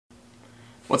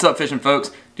What's up, fishing folks?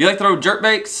 Do you like to throw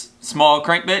jerkbaits, small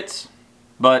crankbaits,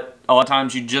 but a lot of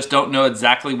times you just don't know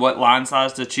exactly what line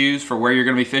size to choose for where you're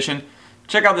going to be fishing?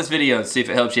 Check out this video and see if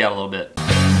it helps you out a little bit.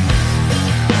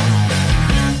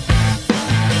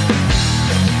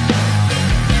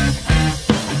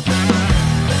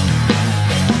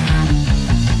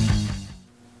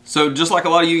 So just like a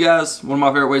lot of you guys, one of my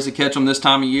favorite ways to catch them this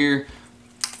time of year,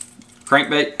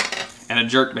 crankbait and a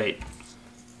jerkbait.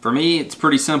 For me, it's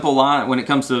pretty simple line when it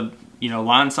comes to,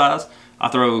 line size. I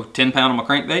throw 10 pound on my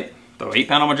crankbait, throw 8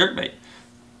 pound on my jerkbait.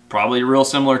 Probably real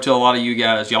similar to a lot of you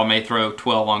guys. Y'all may throw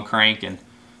 12 on crank and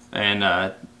 10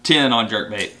 on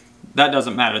jerkbait. That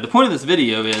doesn't matter. The point of this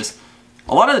video is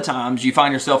a lot of the times you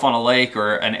find yourself on a lake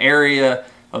or an area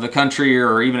of the country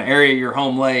or even an area of your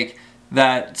home lake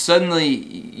that suddenly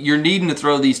you're needing to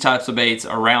throw these types of baits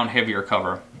around heavier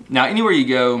cover. Now, anywhere you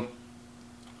go,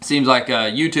 seems like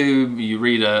YouTube, you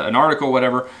read an article,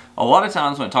 whatever, a lot of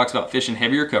times when it talks about fishing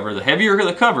heavier cover, the heavier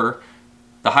the cover,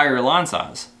 the higher your line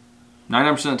size.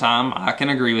 99% of the time, I can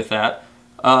agree with that.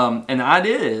 And the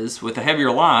idea is, with a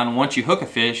heavier line, once you hook a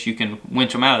fish, you can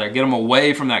winch them out of there, get them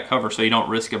away from that cover so you don't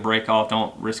risk a break off,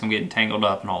 don't risk them getting tangled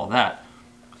up and all of that.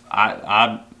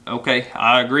 Okay,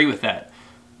 I agree with that.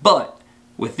 But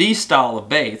with these style of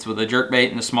baits, with a jerkbait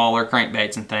and the smaller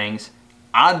crankbaits and things,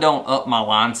 I don't up my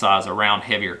line size around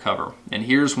heavier cover. And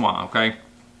here's why, okay?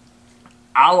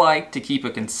 I like to keep a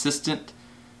consistent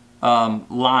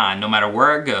line no matter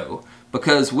where I go,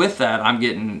 because with that I'm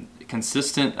getting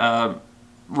consistent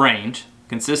range,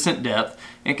 consistent depth,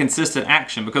 and consistent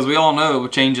action, because we all know a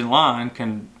change in line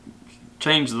can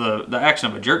change the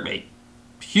action of a jerkbait.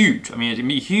 Huge. I mean, it can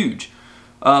be huge.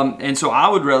 And so I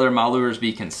would rather my lures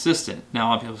be consistent.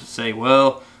 Now, people say,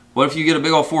 well, what if you get a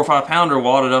big old 4 or 5 pounder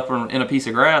wadded up in a piece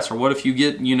of grass? Or what if you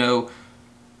get,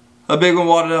 a big one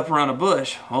wadded up around a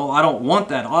bush? Well, I don't want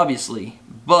that, obviously.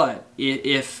 But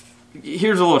here's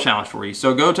a little challenge for you.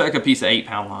 So go take a piece of 8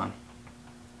 pound line,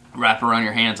 wrap it around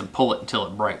your hands and pull it until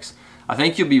it breaks. I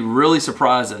think you'll be really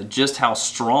surprised at just how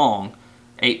strong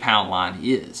 8 pound line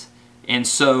is. And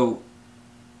so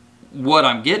what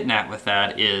I'm getting at with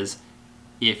that is,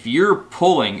 if you're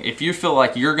pulling, if you feel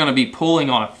like you're going to be pulling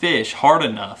on a fish hard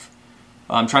enough,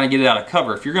 trying to get it out of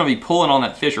cover, if you're going to be pulling on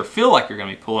that fish or feel like you're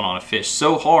going to be pulling on a fish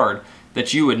so hard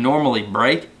that you would normally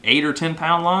break 8 or 10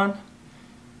 pound line,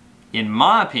 in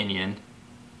my opinion,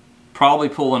 probably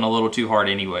pulling a little too hard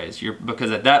anyways.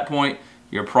 Because at that point,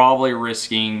 you're probably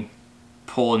risking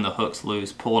pulling the hooks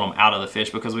loose, pulling them out of the fish,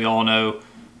 because we all know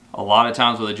a lot of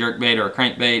times with a jerkbait or a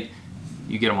crankbait,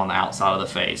 you get them on the outside of the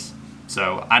face.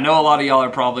 So I know a lot of y'all are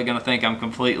probably going to think I'm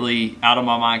completely out of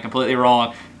my mind, completely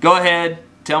wrong. Go ahead,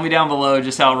 tell me down below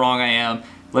just how wrong I am.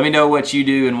 Let me know what you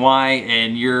do and why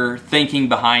and your thinking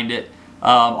behind it.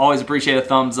 Always appreciate a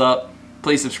thumbs up.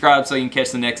 Please subscribe so you can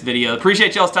catch the next video.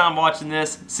 Appreciate y'all's time watching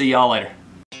this. See y'all later.